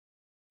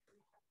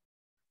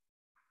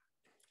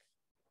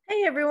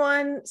Hey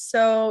everyone,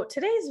 so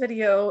today's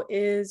video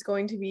is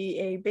going to be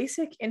a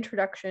basic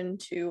introduction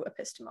to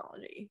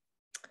epistemology.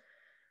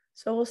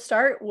 So we'll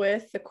start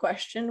with the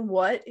question,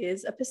 what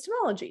is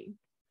epistemology?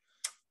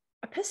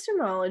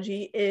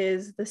 Epistemology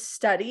is the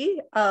study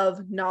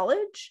of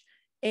knowledge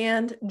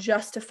and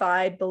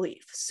justified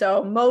belief.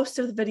 So most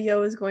of the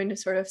video is going to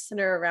sort of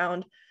center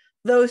around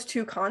those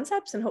two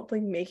concepts and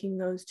hopefully making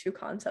those two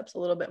concepts a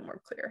little bit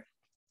more clear.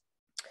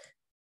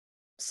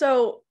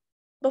 So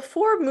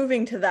before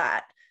moving to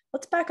that,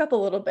 let's back up a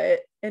little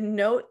bit and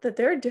note that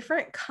there are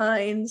different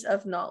kinds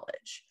of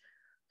knowledge.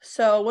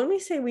 So when we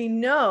say we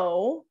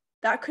know,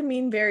 that could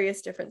mean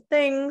various different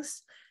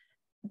things.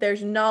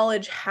 There's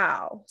knowledge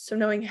how. So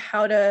knowing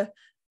how to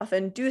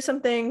often do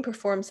something,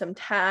 perform some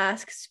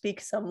tasks,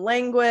 speak some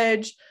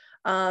language.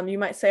 You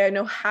might say, I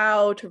know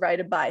how to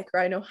ride a bike, or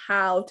I know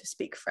how to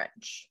speak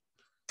French.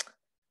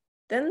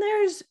 Then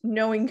there's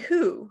knowing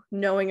who,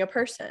 knowing a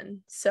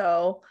person.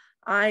 So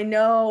I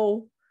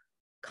know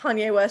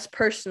Kanye West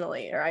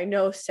personally, or I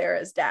know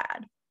Sarah's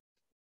dad.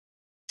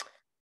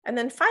 And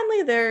then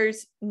finally,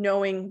 there's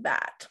knowing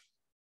that.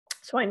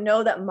 So I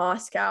know that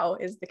Moscow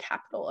is the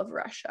capital of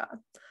Russia.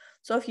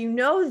 So if you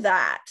know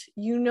that,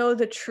 you know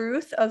the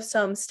truth of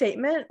some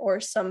statement or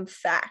some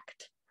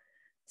fact.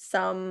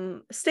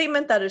 Some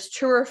statement that is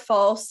true or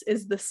false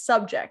is the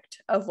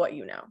subject of what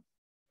you know.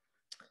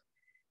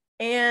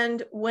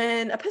 And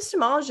when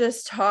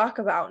epistemologists talk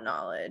about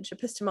knowledge,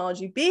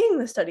 epistemology being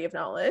the study of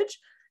knowledge,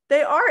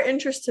 they are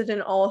interested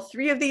in all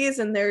three of these,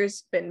 and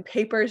there's been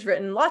papers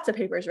written, lots of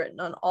papers written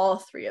on all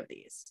three of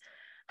these.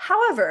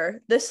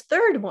 However, this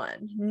third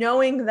one,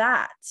 knowing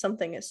that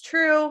something is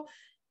true,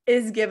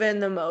 is given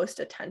the most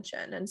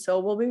attention. And so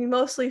we'll be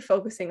mostly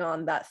focusing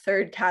on that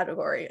third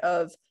category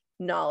of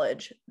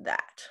knowledge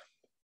that.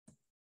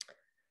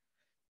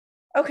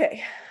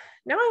 Okay,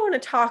 now I want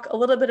to talk a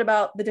little bit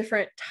about the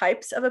different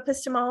types of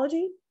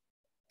epistemology.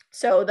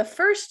 So the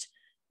first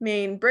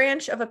main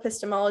branch of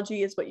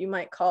epistemology is what you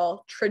might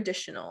call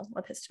traditional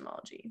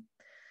epistemology.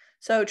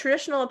 So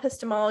traditional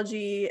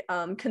epistemology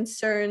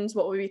concerns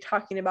what we'll be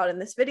talking about in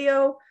this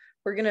video.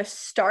 We're going to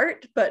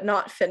start but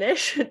not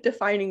finish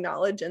defining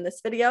knowledge in this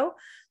video.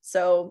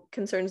 So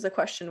concerns the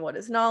question, what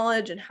is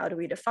knowledge and how do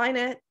we define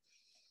it?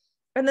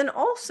 And then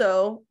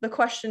also the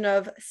question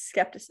of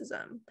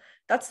skepticism.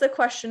 That's the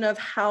question of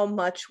how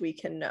much we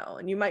can know.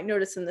 And you might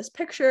notice in this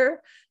picture,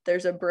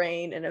 there's a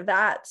brain in a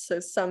vat. So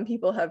some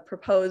people have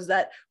proposed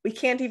that we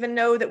can't even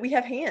know that we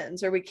have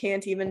hands, or we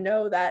can't even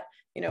know that,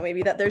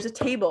 maybe that there's a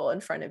table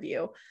in front of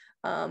you,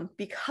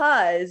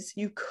 because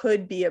you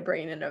could be a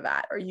brain in a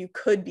vat, or you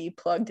could be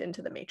plugged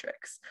into the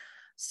matrix.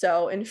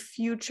 So in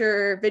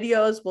future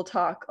videos, we'll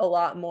talk a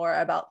lot more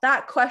about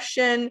that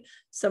question,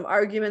 some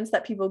arguments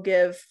that people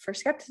give for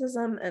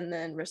skepticism, and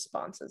then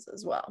responses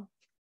as well.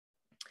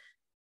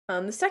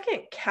 The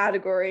second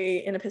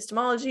category in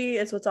epistemology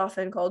is what's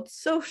often called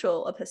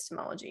social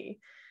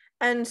epistemology.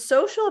 And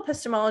social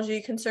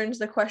epistemology concerns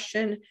the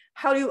question,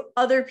 how do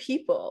other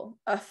people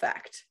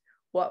affect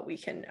what we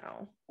can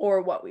know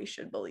or what we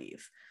should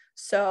believe?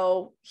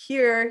 So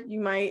here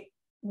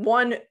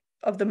one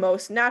of the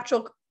most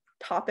natural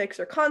topics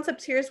or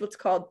concepts here is what's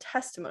called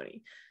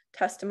testimony.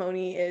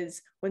 Testimony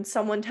is when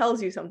someone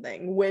tells you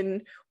something.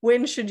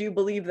 When should you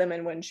believe them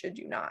and when should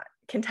you not?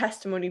 Can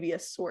testimony be a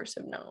source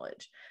of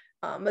knowledge?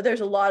 But there's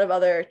a lot of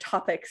other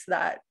topics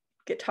that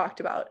get talked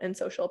about in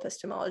social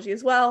epistemology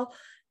as well,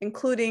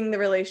 including the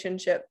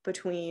relationship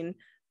between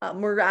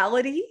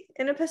morality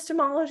in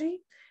epistemology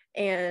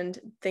and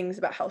things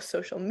about how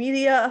social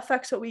media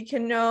affects what we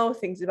can know,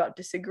 things about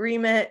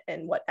disagreement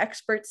and what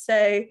experts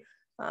say.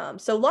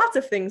 So lots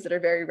of things that are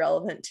very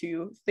relevant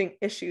to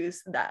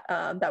issues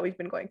that we've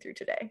been going through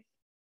today.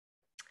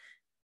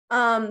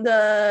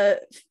 The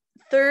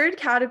third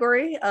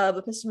category of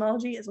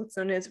epistemology is what's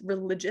known as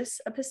religious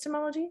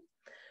epistemology.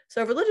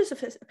 So religious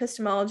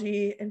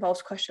epistemology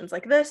involves questions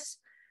like this.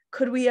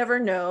 Could we ever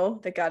know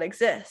that God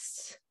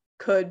exists?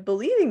 Could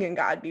believing in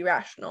God be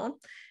rational?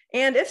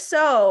 And if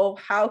so,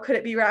 how could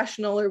it be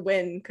rational, or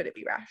when could it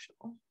be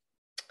rational?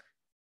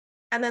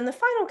 And then the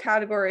final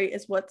category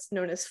is what's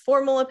known as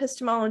formal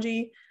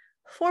epistemology.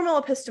 Formal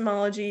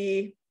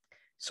epistemology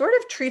sort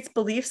of treats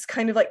beliefs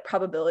kind of like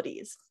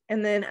probabilities,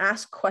 and then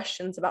asks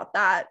questions about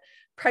that.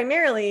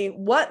 Primarily,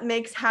 what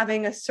makes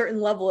having a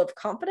certain level of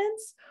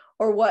confidence,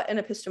 or what an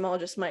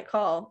epistemologist might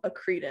call a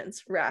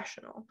credence,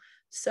 rational?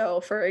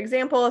 So for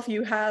example, if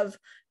you have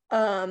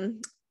a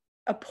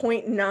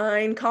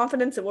 0.9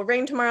 confidence it will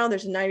rain tomorrow,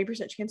 there's a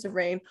 90% chance of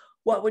rain,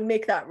 what would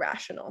make that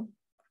rational?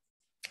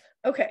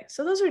 Okay,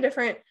 so those are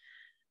different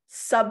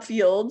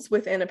subfields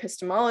within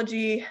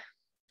epistemology.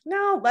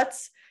 Now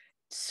let's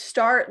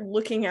start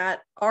looking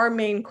at our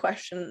main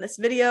question in this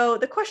video,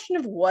 the question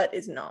of what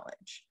is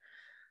knowledge.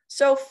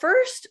 So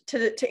first,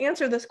 to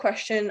answer this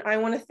question, I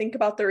want to think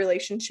about the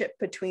relationship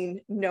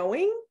between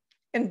knowing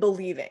and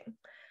believing,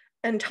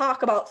 and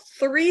talk about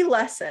three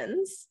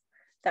lessons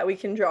that we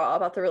can draw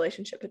about the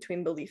relationship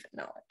between belief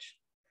and knowledge.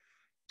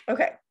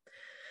 Okay,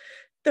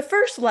 the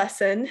first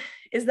lesson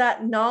is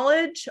that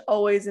knowledge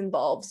always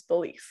involves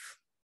belief.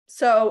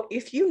 So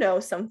if you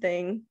know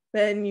something,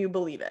 then you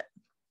believe it.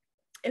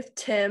 If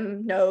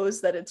Tim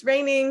knows that it's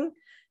raining,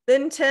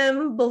 then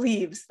Tim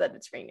believes that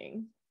it's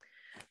raining.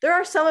 There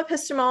are some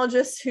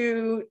epistemologists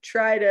who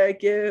try to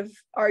give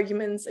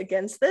arguments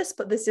against this,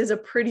 but this is a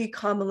pretty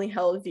commonly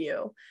held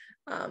view,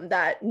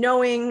 that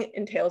knowing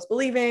entails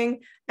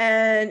believing.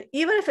 And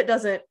even if it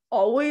doesn't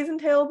always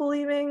entail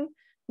believing,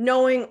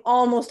 knowing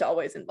almost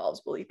always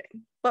involves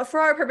believing. But for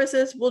our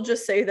purposes, we'll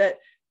just say that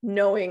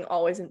knowing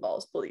always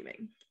involves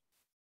believing.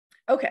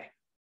 Okay.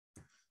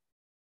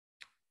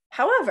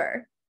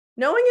 However,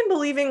 knowing and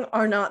believing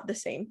are not the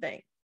same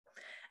thing.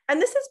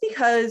 And this is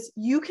because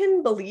you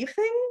can believe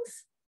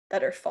things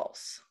that are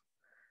false.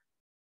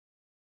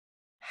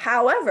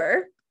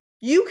 However,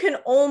 you can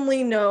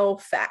only know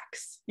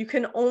facts. You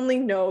can only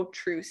know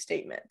true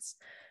statements.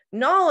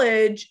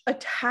 Knowledge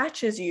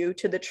attaches you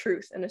to the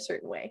truth in a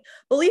certain way.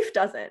 Belief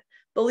doesn't.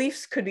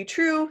 Beliefs could be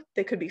true,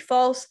 they could be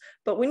false,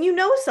 but when you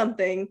know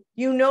something,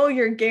 you know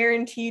you're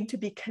guaranteed to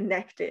be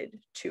connected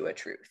to a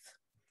truth.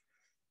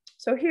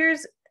 So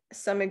here's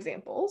some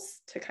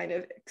examples to kind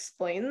of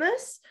explain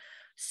this.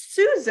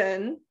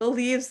 Susan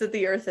believes that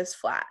the earth is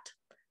flat.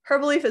 Her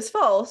belief is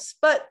false,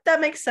 but that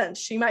makes sense.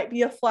 She might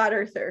be a flat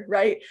earther,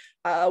 right?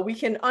 We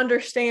can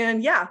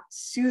understand, yeah,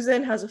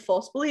 Susan has a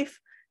false belief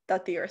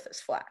that the earth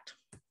is flat.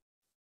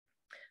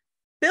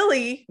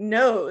 Billy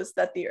knows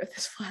that the earth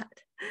is flat.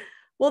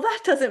 Well,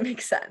 that doesn't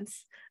make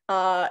sense.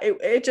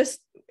 It's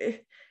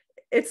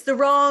the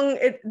wrong,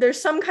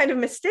 there's some kind of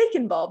mistake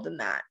involved in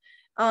that.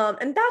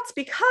 And that's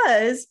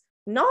because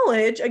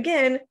knowledge,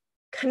 again,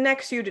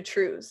 connects you to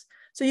truths.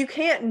 So you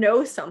can't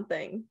know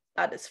something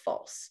that is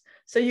false.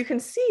 So you can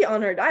see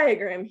on our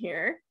diagram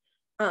here,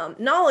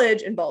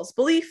 knowledge involves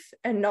belief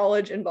and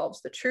knowledge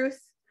involves the truth.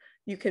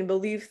 You can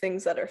believe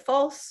things that are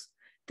false.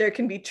 There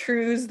can be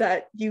truths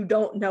that you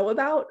don't know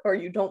about or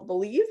you don't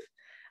believe.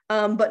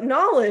 But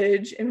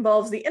knowledge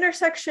involves the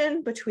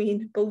intersection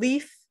between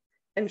belief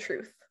and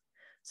truth.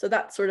 So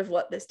that's sort of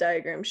what this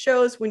diagram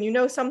shows. When you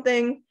know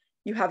something,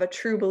 you have a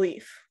true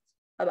belief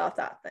about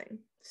that thing.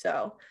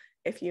 So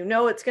if you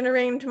know it's going to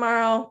rain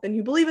tomorrow, then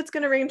you believe it's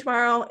going to rain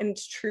tomorrow, and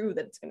it's true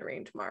that it's going to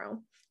rain tomorrow.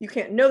 You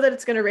can't know that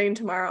it's going to rain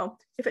tomorrow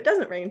if it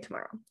doesn't rain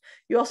tomorrow.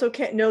 You also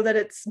can't know that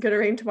it's going to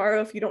rain tomorrow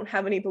if you don't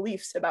have any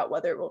beliefs about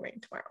whether it will rain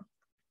tomorrow.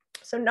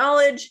 So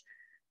knowledge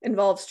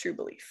involves true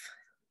belief.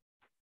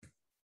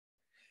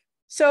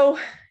 So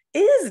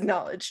is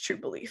knowledge true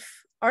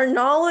belief? Are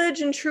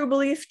knowledge and true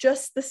belief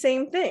just the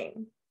same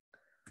thing?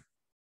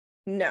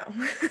 No.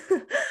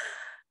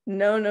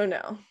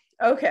 No.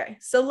 Okay,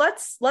 so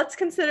let's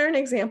consider an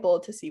example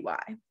to see why.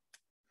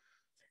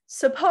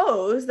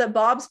 Suppose that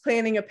Bob's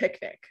planning a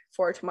picnic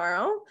for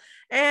tomorrow,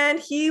 and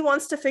he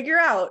wants to figure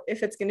out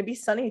if it's going to be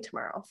sunny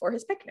tomorrow for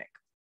his picnic.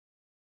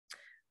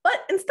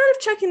 But instead of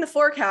checking the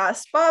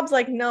forecast, Bob's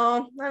like,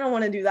 no, I don't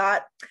want to do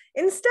that.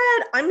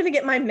 Instead, I'm going to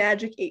get my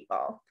magic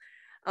 8-ball.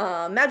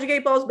 Magic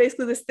 8-ball is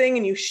basically this thing,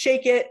 and you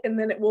shake it, and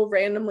then it will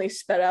randomly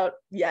spit out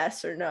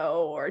yes or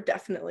no, or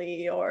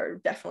definitely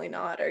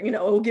not, or, it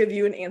will give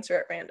you an answer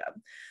at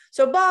random.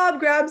 So Bob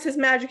grabs his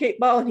magic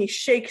 8-ball and he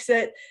shakes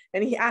it,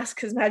 and he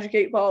asks his magic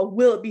 8-ball,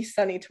 will it be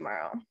sunny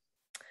tomorrow?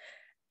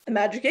 The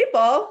magic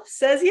 8-ball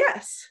says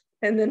yes.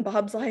 And then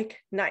Bob's like,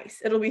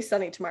 nice, it'll be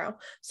sunny tomorrow.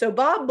 So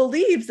Bob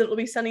believes that it'll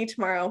be sunny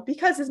tomorrow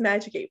because his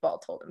magic 8-ball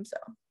told him so.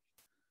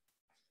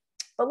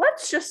 But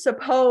let's just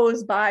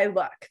suppose by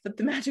luck that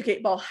the magic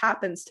 8-ball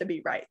happens to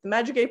be right. The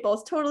magic 8-ball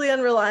is totally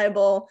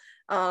unreliable,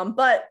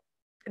 but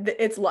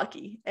it's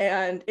lucky,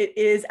 and it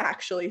is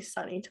actually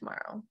sunny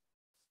tomorrow.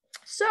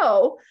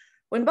 So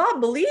when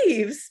Bob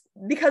believes,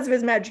 because of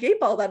his magic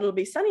 8-ball, that it'll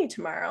be sunny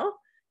tomorrow,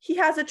 he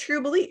has a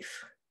true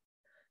belief.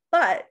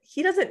 But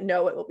he doesn't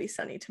know it will be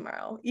sunny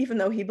tomorrow, even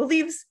though he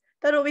believes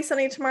that it will be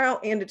sunny tomorrow,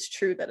 and it's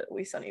true that it will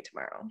be sunny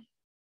tomorrow.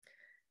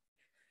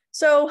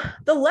 So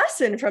the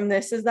lesson from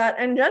this is that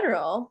in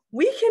general,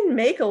 we can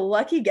make a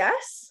lucky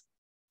guess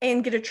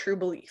and get a true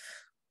belief,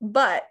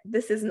 but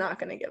this is not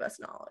going to give us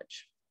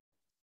knowledge.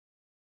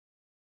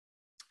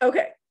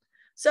 Okay,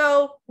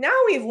 so now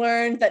we've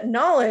learned that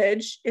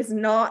knowledge is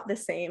not the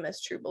same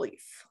as true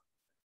belief.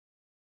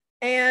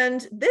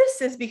 And this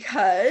is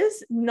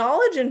because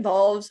knowledge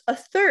involves a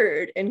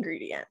third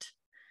ingredient.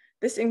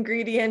 This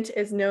ingredient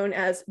is known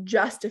as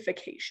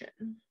justification.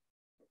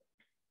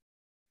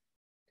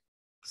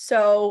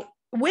 So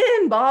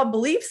when Bob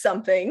believes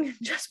something,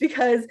 just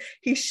because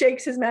he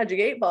shakes his magic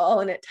 8-ball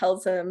and it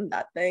tells him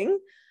that thing,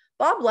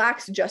 Bob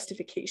lacks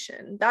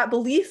justification. That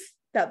belief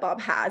that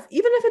Bob has,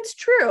 even if it's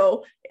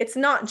true, it's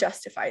not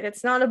justified.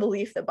 It's not a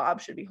belief that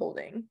Bob should be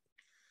holding.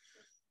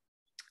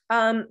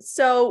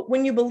 So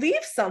when you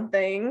believe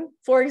something,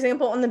 for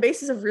example, on the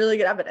basis of really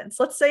good evidence,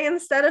 let's say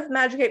instead of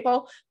magic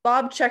 8-ball,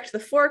 Bob checked the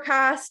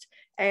forecast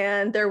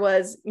and there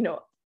was,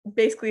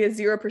 basically a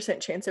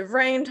 0% chance of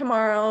rain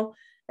tomorrow,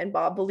 and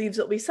Bob believes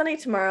it'll be sunny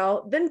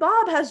tomorrow, then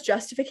Bob has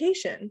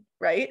justification,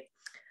 right?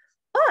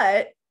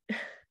 But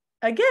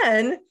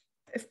again,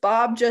 if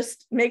Bob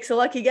just makes a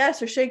lucky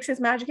guess or shakes his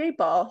magic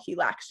 8-ball, he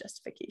lacks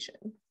justification.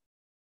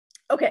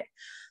 Okay,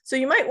 So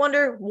you might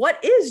wonder,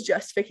 what is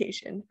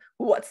justification?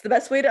 What's the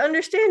best way to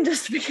understand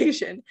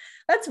justification?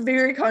 That's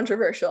very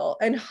controversial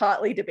and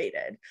hotly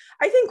debated.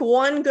 I think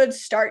one good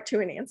start to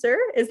an answer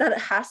is that it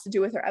has to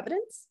do with our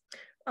evidence.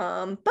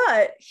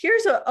 But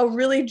here's a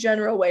really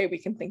general way we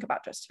can think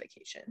about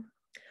justification.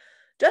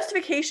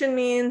 Justification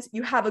means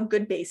you have a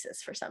good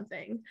basis for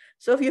something.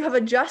 So if you have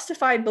a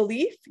justified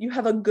belief, you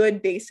have a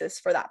good basis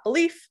for that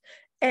belief.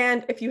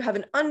 And if you have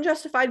an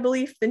unjustified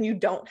belief, then you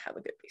don't have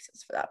a good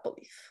basis for that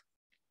belief.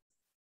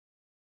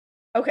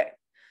 Okay,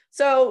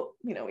 so,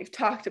 we've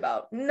talked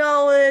about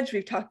knowledge,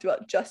 we've talked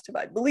about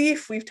justified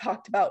belief, we've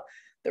talked about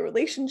the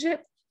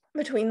relationship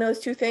between those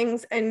two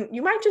things. And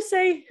you might just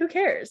say, who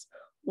cares?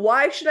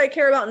 Why should I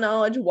care about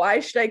knowledge? Why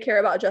should I care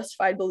about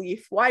justified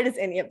belief? Why does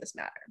any of this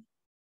matter?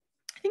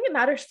 I think it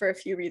matters for a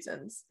few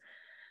reasons.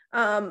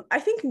 I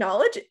think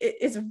knowledge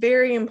is a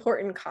very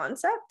important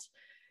concept.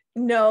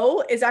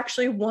 Know is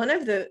actually one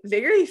of the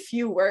very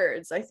few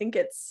words, I think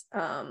it's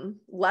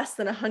less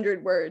than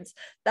 100 words,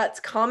 that's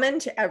common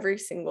to every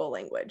single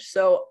language.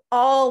 So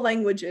all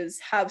languages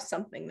have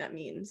something that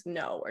means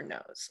know or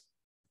knows.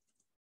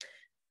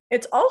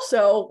 It's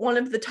also one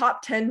of the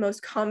top 10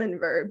 most common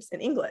verbs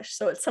in English.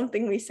 So it's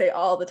something we say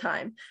all the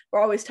time.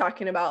 We're always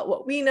talking about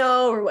what we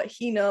know or what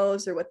he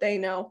knows or what they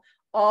know.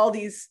 All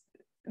these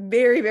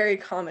very, very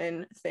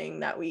common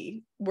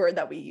word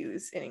that we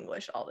use in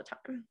English all the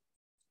time.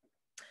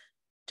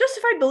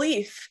 Justified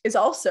belief is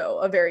also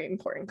a very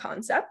important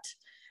concept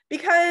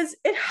because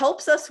it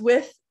helps us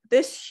with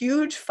this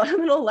huge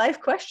fundamental life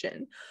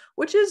question,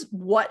 which is,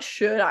 what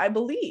should I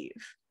believe?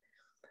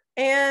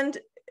 And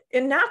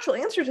a natural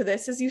answer to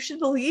this is you should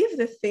believe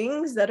the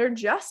things that are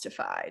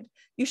justified.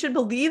 You should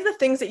believe the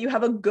things that you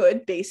have a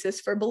good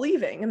basis for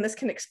believing. And this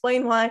can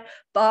explain why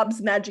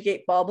Bob's Magic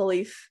 8-Ball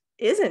belief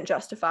isn't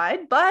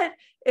justified. But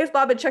if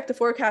Bob had checked the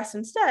forecast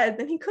instead,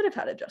 then he could have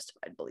had a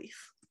justified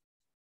belief.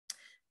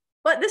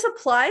 But this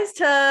applies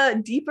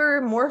to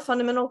deeper, more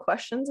fundamental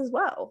questions as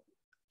well.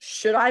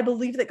 Should I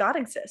believe that God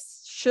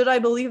exists? Should I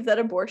believe that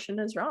abortion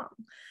is wrong?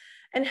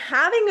 And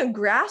having a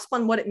grasp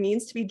on what it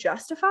means to be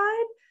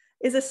justified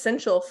is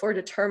essential for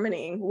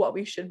determining what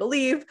we should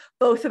believe,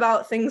 both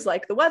about things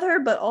like the weather,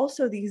 but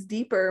also these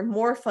deeper,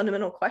 more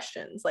fundamental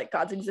questions like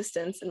God's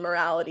existence and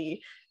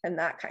morality and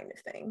that kind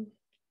of thing.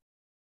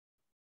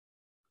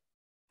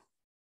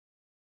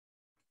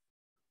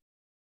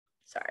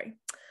 Sorry.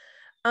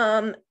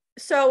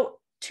 So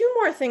 2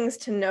 more things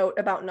to note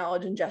about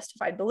knowledge and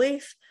justified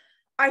belief.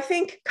 I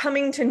think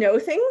coming to know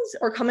things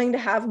or coming to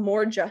have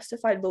more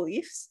justified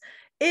beliefs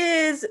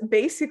is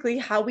basically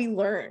how we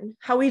learn,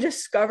 how we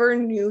discover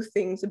new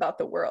things about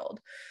the world.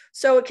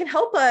 So it can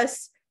help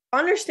us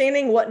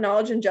understanding what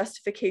knowledge and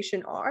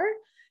justification are,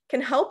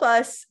 can help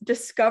us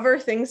discover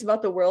things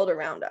about the world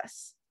around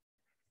us.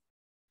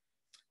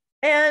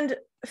 And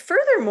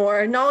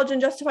furthermore, knowledge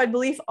and justified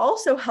belief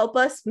also help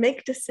us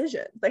make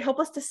decisions. They help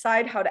us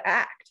decide how to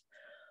act.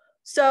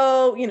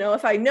 So,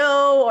 if I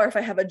know, or if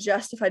I have a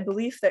justified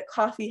belief that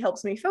coffee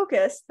helps me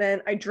focus,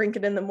 then I drink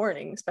it in the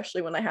morning,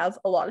 especially when I have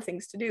a lot of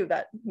things to do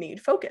that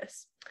need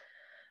focus.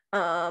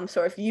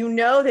 So if you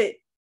know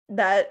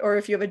that, or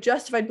if you have a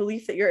justified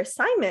belief that your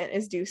assignment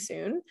is due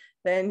soon,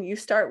 then you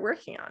start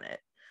working on it.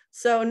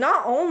 So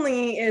not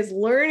only is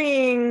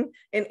learning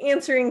and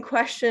answering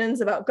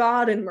questions about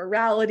God and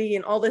morality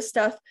and all this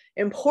stuff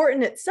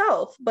important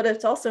itself, but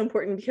it's also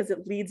important because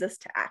it leads us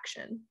to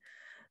action.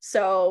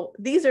 So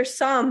these are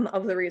some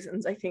of the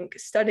reasons I think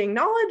studying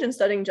knowledge and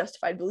studying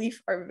justified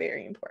belief are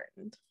very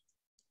important.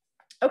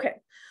 Okay,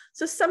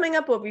 so summing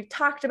up what we've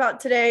talked about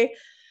today,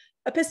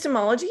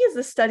 epistemology is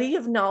the study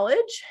of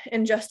knowledge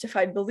and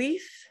justified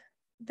belief.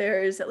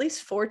 There's at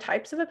least 4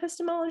 types of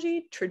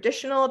epistemology: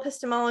 traditional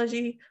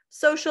epistemology,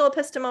 social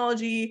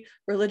epistemology,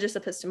 religious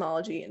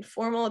epistemology, and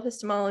formal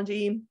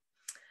epistemology.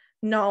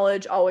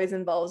 Knowledge always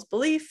involves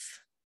belief.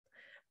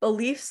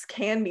 Beliefs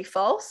can be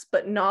false,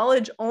 but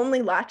knowledge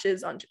only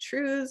latches onto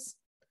truths.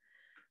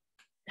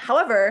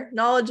 However,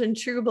 knowledge and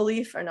true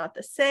belief are not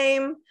the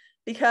same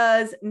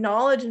because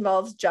knowledge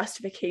involves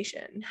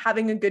justification,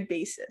 having a good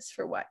basis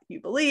for what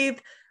you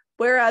believe,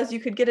 whereas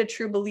you could get a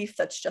true belief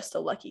that's just a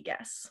lucky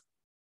guess.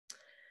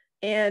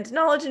 And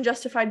knowledge and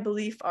justified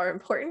belief are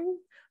important,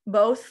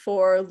 both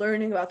for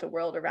learning about the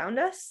world around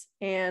us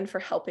and for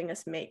helping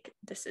us make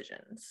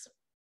decisions.